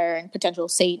 vampire and potential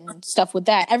Satan stuff with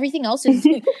that. Everything else is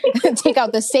take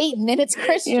out the Satan and it's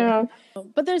Christian. Yeah.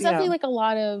 But there's definitely like a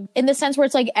lot of, in the sense where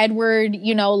it's like Edward,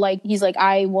 you know, like he's like,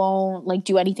 I won't like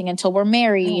do anything until we're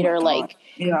married like,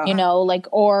 you know, like,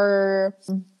 or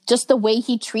just the way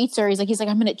he treats her. He's like,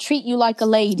 I'm going to treat you like a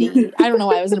lady. I don't know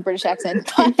why I was in a British accent,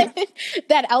 but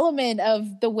that element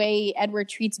of the way Edward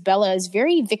treats Bella is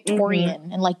very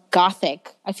Victorian and like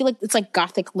Gothic. I feel like it's like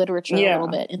Gothic literature a little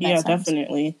bit in that sense.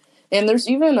 Definitely. And there's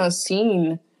even a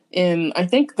scene in, I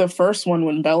think the first one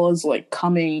when Bella's like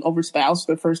coming over to the house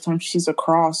for the first time, she's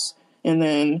across, and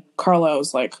then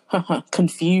Carlisle's like,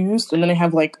 confused. And then they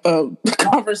have like a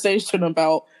conversation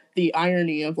about the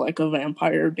irony of like a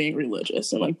vampire being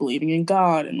religious and like believing in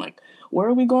God and like, where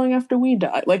are we going after we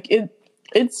die? Like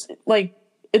it's like,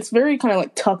 it's very kind of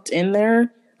like tucked in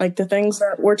there, like the things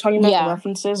that we're talking about, the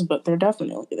references, but they're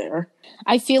definitely there.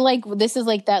 I feel like this is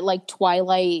like that like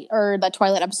Twilight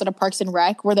episode of Parks and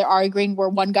Rec where they're arguing, where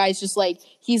one guy's just like,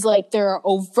 he's like, there are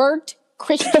overt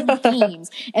Christian themes,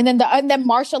 and then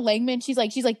Marsha Langman, she's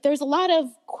like, there's a lot of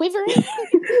quivering.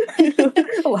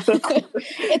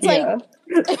 It's like,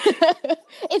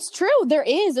 it's true.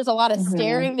 There's a lot of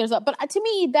staring. But to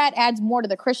me, that adds more to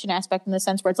the Christian aspect in the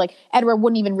sense where it's like Edward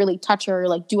wouldn't even really touch her or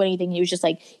like do anything. He was just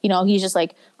like, you know, he's just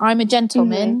like, I'm a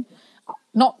gentleman.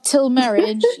 Not till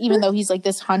marriage, even though he's like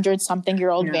this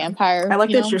 100-something-year-old vampire. I like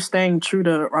that you're staying true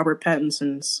to Robert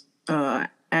Pattinson's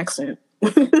accent. I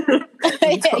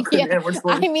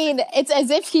mean, it's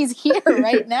as if he's here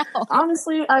right now.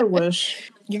 Honestly, I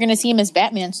wish. You're gonna see him as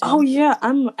Batman soon. Oh yeah,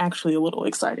 I'm actually a little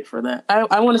excited for that.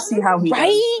 I want to see how he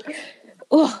does.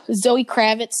 Oh, Zoe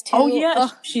Kravitz too. Oh yeah,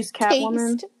 she's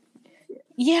Catwoman.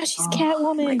 Yeah, she's Catwoman.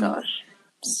 Oh my gosh.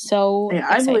 So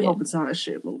I really hope it's not a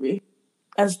shit movie.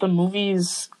 As the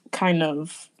movies kind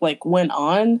of like went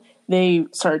on, they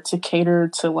started to cater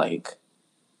to like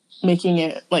making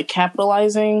it like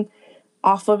capitalizing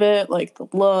off of it, like the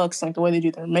looks, like the way they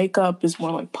do their makeup is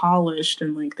more like polished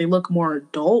and like they look more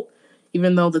adult,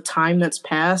 even though the time that's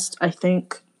passed, I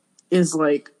think, is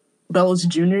like Bella's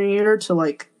junior year to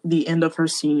like the end of her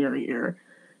senior year,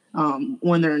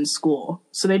 when they're in school.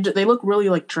 So they look really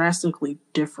like drastically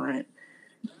different.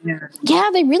 Yeah,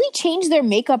 they really changed their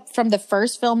makeup from the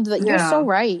first film. You're so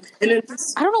right. And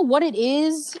I don't know what it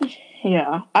is.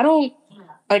 Yeah, I don't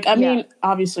like. I mean,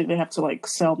 obviously they have to like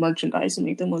sell merchandise and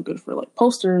make them look good for like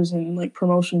posters and like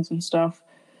promotions and stuff.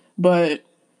 But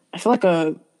I feel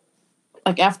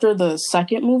like after the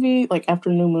second movie, like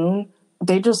after New Moon,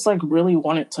 they just like really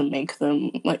wanted to make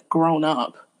them like grown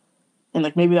up, and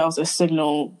like maybe that was a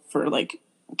signal for like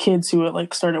kids who had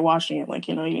like started watching it, like,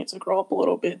 you know, you need to grow up a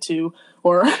little bit too,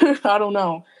 or I don't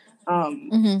know.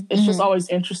 It's just always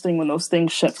interesting when those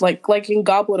things shift, like in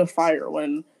Goblet of Fire,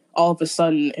 when all of a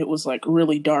sudden it was like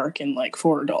really dark and like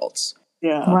for adults.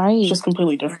 Yeah, right. It's just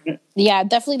completely different. Yeah,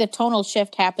 definitely the tonal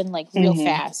shift happened like real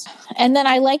fast. And then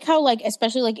I like how like,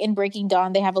 especially like in Breaking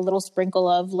Dawn, they have a little sprinkle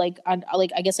of like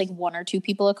I guess like one or two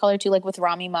people of color too, like with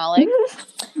Rami Malek.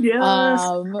 Yes,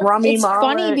 Rami it's Malek.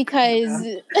 Funny because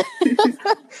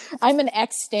I'm an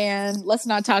ex stan. Let's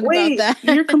not talk about that.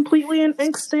 You're completely an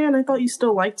ex stan? I thought you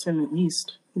still liked him at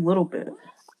least a little bit.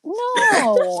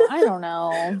 No, I don't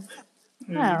know.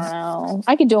 I don't know.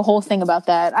 I could do a whole thing about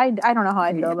that. I don't know how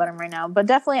I feel about him right now, but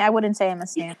definitely I wouldn't say I'm a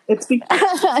stan.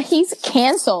 He's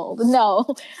canceled. No,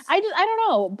 I don't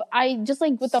know. I just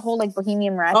like with the whole like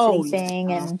Bohemian Rhapsody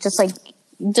thing and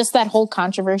just that whole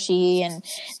controversy and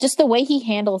just the way he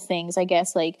handled things. I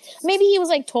guess like maybe he was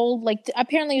like told like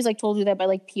apparently he was like told to do that by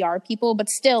like PR people, but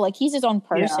still like he's his own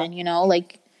person, you know,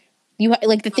 like you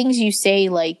like the things you say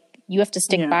like. You have to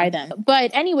stick by them.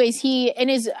 But anyways,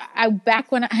 back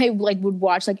when I like would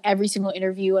watch like every single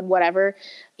interview and whatever,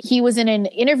 he was in an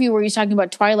interview where he was talking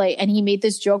about Twilight and he made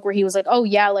this joke where he was like, oh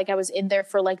yeah, like I was in there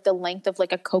for like the length of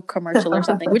like a Coke commercial or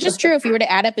something, which is true. If you were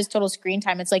to add up his total screen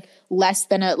time, it's like less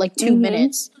than 2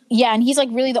 minutes. Yeah. And he's like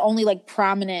really the only like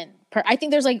prominent I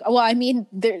think there's like, well, I mean,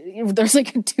 there's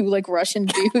like two like Russian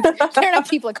dudes. They're not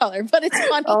people of color, but it's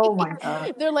funny. Oh my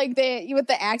god! They're like with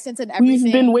the accents and everything.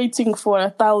 We've been waiting for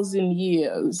 1,000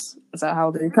 years. Is that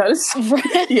how they cut it?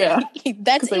 Right. Yeah,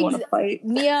 that's they want to fight.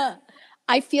 Mia,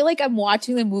 I feel like I'm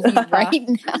watching the movie right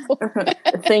now.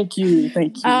 Thank you.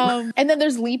 And then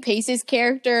there's Lee Pace's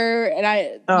character,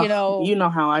 and you know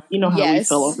how we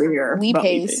feel over here. Lee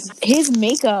Pace. His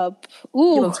makeup,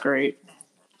 ooh, he looks great.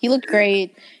 He looked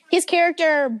great. His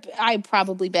character,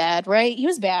 probably bad, right? He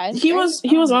was bad. He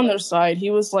was on their side. He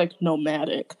was like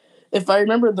nomadic. If I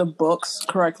remember the books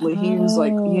correctly, he was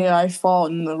like, yeah, I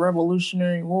fought in the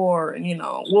Revolutionary War, and, you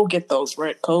know, we'll get those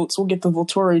red coats. We'll get the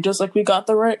Volturi just like we got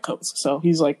the red coats. So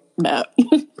he's like that,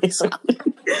 basically.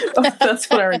 That's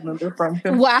what I remember from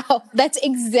him. Wow, that's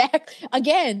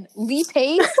again, Lee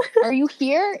Pace, are you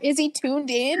here? Is he tuned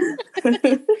in?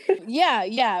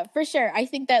 Yeah, for sure. I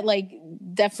think that, like,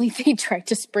 definitely they tried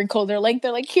to sprinkle they're like,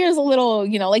 here's a little,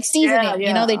 you know, like seasoning,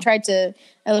 you know, they tried to,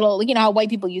 a little, you know, how white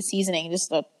people use seasoning,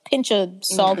 just a pinch of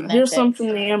salt in that. Here's some from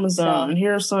the Amazon, and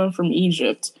here's some from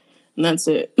Egypt, and that's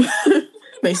it.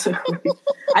 Basically.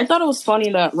 I thought it was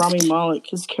funny that Rami Malek,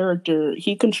 his character,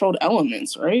 he controlled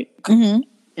elements, right? Mm-hmm.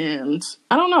 And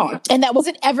I don't know. And that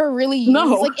wasn't ever really used.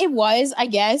 No. Like, it was, I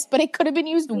guess, but it could have been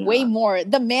used way more.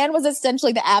 The man was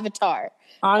essentially the Avatar.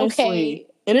 Honestly. Okay.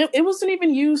 And it wasn't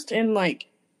even used in, like,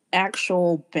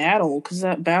 actual battle, because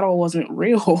that battle wasn't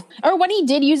real. Or when he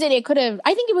did use it, it could have,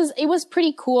 I think it was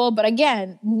pretty cool, but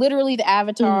again, literally the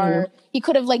Avatar, he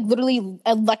could have, like, literally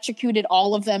electrocuted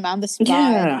all of them on the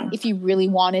spot if he really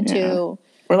wanted to.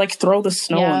 Or, like, throw the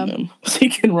snow on them so he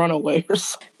can run away or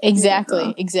something.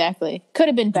 Exactly. Could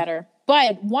have been better.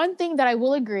 But one thing that I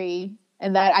will agree,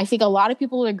 and that I think a lot of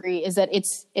people would agree, is that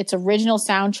its original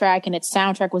soundtrack and its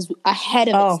soundtrack was ahead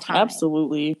of its time.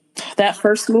 Absolutely. That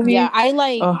first movie. Yeah, I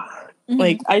like...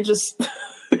 Like, I just...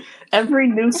 every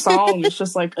new song is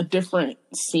just, like, a different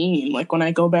scene. Like, when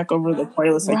I go back over the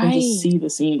playlist, I can just see the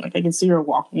scene. Like, I can see her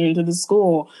walking into the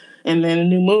school. And then in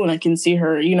New Moon, I can see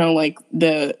her, you know, like,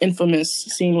 the infamous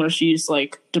scene where she's,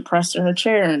 like, depressed in her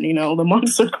chair and, you know, the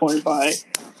monks are going by.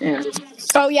 And...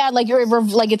 oh, yeah, like,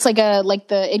 it's like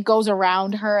it goes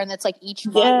around her and it's, like, each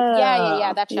monk.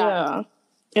 Yeah, that shot. Yeah.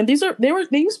 And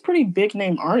they use pretty big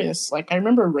name artists. Like, I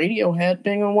remember Radiohead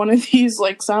being on one of these,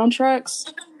 like,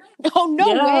 soundtracks. Oh, no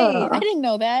way. I didn't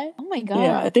know that. Oh, my God.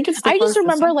 Yeah, I think it's I just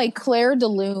remember, like, Claire de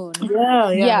Lune.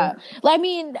 Yeah. I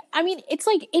mean, it's,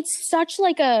 like, it's such,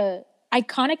 like, a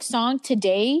iconic song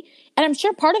today. And I'm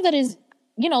sure part of that is,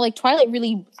 you know, like, Twilight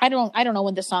really, I don't know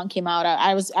when the song came out.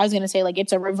 I was going to say, like,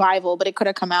 it's a revival, but it could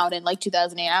have come out in, like,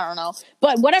 2008. I don't know.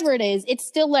 But whatever it is, it's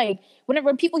still, like,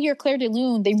 when people hear Claire de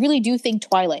Lune, they really do think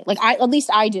Twilight. Like, at least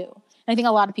I do. And I think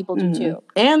a lot of people do, too.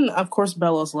 And, of course,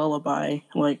 Bella's Lullaby.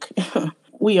 Like...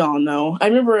 we all know. I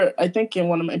remember, I think in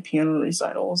one of my piano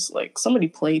recitals, like, somebody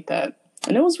played that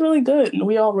And it was really good. And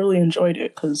we all really enjoyed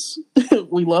it because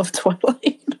we love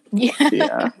Twilight.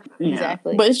 Yeah.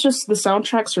 Exactly. But it's just the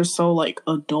soundtracks are so like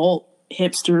adult,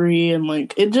 hipstery, and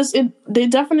like they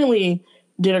definitely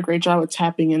did a great job of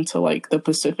tapping into like the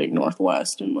Pacific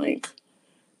Northwest and like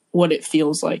what it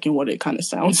feels like and what it kind of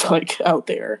sounds like out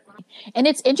there. And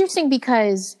it's interesting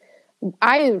because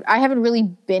I haven't really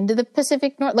been to the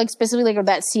Pacific North, like specifically like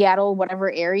that Seattle,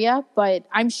 whatever area, but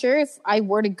I'm sure if I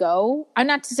were to go, I'm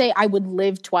not to say I would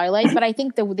live Twilight, but I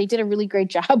think that they did a really great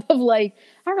job of like,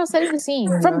 I don't know, setting the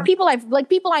scene from people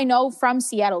people I know from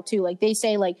Seattle too. Like they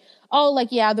say like, oh, like,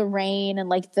 yeah, the rain and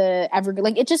like the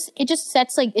like, it just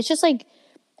sets like, it's just like,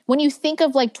 when you think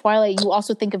of like Twilight, you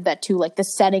also think of that too, like the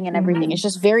setting and everything. It's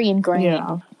just very ingrained.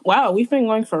 Yeah. Wow, we've been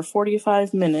going for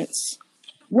 45 minutes.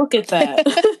 Look at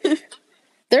that.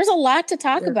 There's a lot to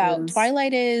talk about.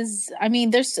 Twilight is, I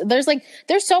mean, there's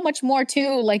so much more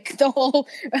too. Like the whole,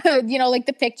 like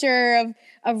the picture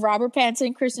of Robert Pattinson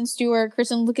and Kristen Stewart.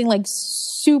 Kristen looking like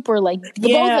super, like both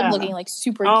of them looking like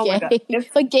super gay,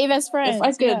 like gay best friends. If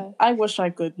I could, I wish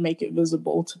I could make it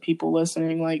visible to people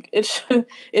listening. Like it's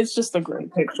just a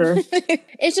great picture.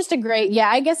 It's just a great,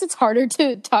 I guess it's harder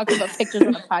to talk about pictures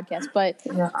on a podcast, but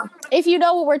if you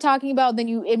know what we're talking about, then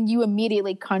you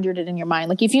immediately conjured it in your mind.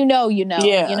 Like if you know, you know.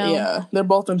 Yeah. They're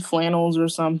both in flannels or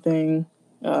something.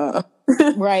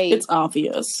 Right. It's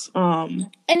obvious.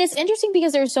 And it's interesting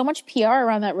because there's so much PR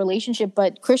around that relationship,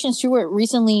 but Kristen Stewart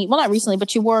not recently, but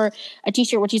she wore a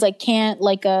t-shirt which she's like, can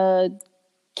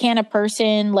a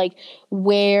person like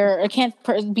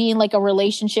be in like a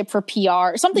relationship for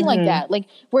PR, something like that. Like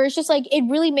where it's just like, it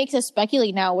really makes us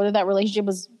speculate now whether that relationship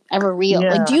was ever real.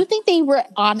 Like, do you think they were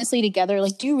honestly together?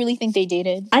 Like, do you really think they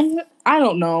dated? I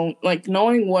don't know. Like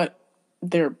knowing what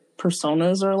their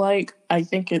personas are like, I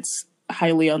think it's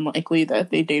highly unlikely that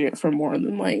they dated for more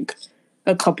than like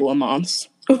a couple of months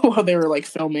while they were like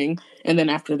filming, and then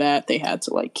after that they had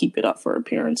to like keep it up for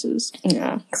appearances.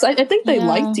 Because I think they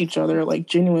liked each other like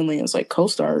genuinely as like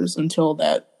co-stars until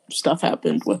that stuff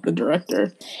happened with the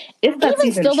director. If that's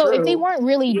even still true, though, if they weren't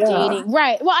really dating,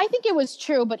 right? Well, I think it was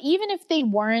true, but even if they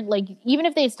weren't, like, even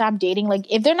if they stopped dating, like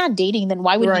if they're not dating, then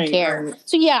why would we care? Right.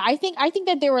 So I think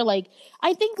that they were like,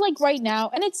 I think like right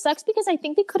now, and it sucks because I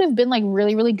think they could have been like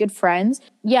really, really good friends.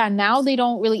 Now they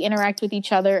don't really interact with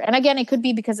each other. And again, it could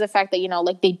be because of the fact that,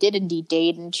 like they did indeed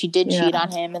date and she did cheat on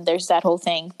him and there's that whole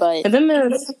thing. But and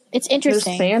then it's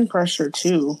interesting. There's fan pressure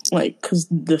too. Like, cause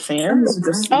the fans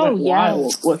just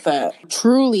wild with that.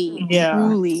 Truly.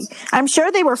 I'm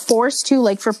sure they were forced to,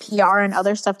 like, for PR and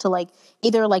other stuff to like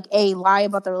either like A, lie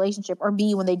about the relationship, or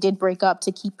B, when they did break up,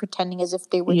 to keep pretending as if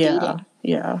they were dating.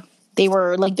 They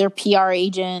were like their PR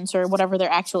agents or whatever,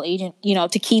 their actual agent,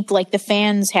 to keep like the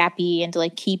fans happy and to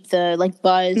like keep the like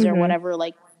buzz or whatever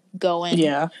like going.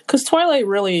 Yeah, because Twilight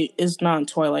really is not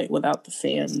Twilight without the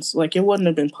fans. Like it wouldn't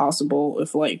have been possible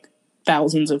if like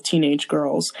thousands of teenage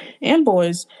girls and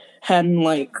boys hadn't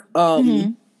like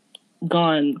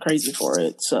gone crazy for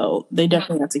it. So they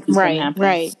definitely have to keep them happy.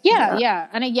 Right. Yeah.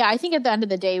 And I think at the end of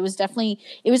the day, it was definitely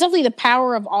the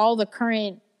power of all the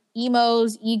current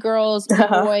emos, e-girls,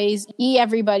 e-boys,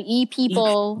 e-everybody,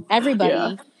 e-people,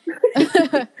 everybody.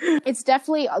 It's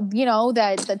definitely,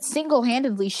 that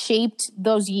single-handedly shaped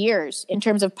those years in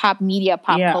terms of pop media,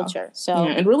 pop culture. So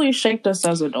it really shaped us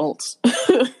as adults.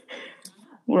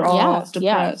 We're all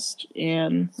depressed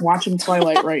and watching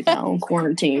Twilight right now in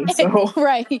quarantine. So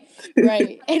right.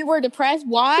 And we're depressed.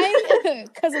 Why?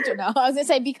 Because of I was gonna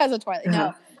say because of Twilight.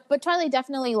 No. But Twilight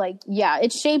definitely, like,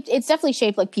 it's definitely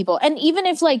shaped, like, people. And even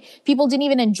if, like, people didn't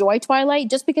even enjoy Twilight,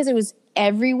 just because it was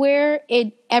everywhere,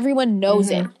 everyone knows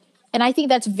it. And I think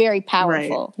that's very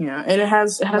powerful. Right. Yeah, and it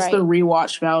has the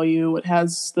rewatch value. It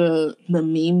has the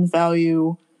meme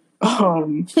value.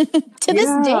 To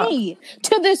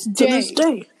this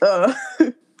day.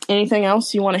 Anything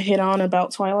else you want to hit on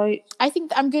about Twilight? I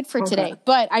think I'm good for today,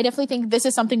 but I definitely think this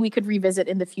is something we could revisit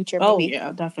in the future. Maybe. Oh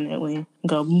yeah, definitely.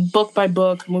 Go book by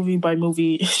book, movie by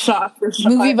movie, shot for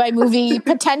shot. Movie by movie,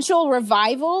 potential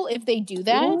revival if they do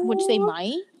that, which they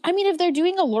might. I mean, if they're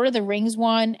doing a Lord of the Rings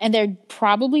one and they're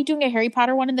probably doing a Harry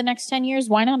Potter one in the next 10 years,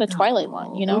 why not a Twilight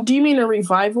one, Do you mean a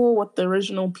revival with the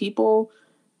original people?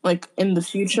 Like in the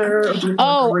future?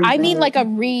 I mean like a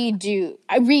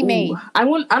remake. Ooh, I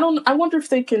wonder if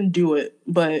they can do it,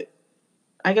 but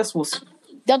I guess we'll see.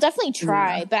 They'll definitely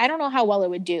try, but I don't know how well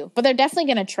it would do. But they're definitely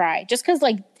gonna try, just because,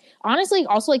 like, honestly,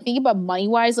 also like thinking about money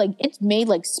wise, like it's made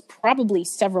like probably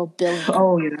several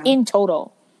billion. In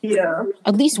total. Yeah,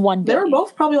 at least $1 billion. They were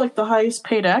both probably like the highest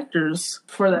paid actors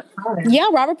for that time. Yeah,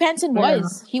 Robert Pattinson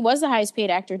was. He was the highest paid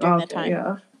actor during that time.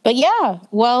 Yeah. But yeah,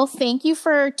 well, thank you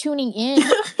for tuning in.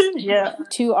 Yeah.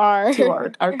 To our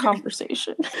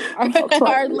conversation.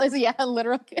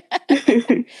 Literal.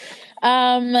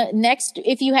 Next,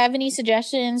 if you have any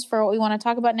suggestions for what we want to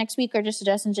talk about next week or just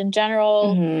suggestions in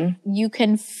general, you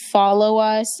can follow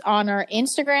us on our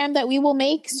Instagram that we will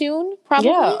make soon, probably.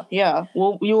 Yeah.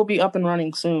 We will be up and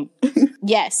running soon.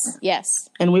 Yes.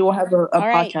 And we will have a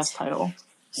podcast title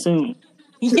soon.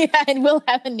 Yeah, and we'll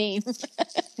have a name.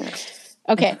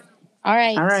 Okay. All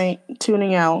right.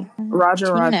 Tuning out.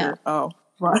 Roger. Roger.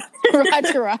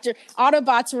 Autobots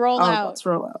roll out. Autobots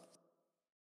roll out.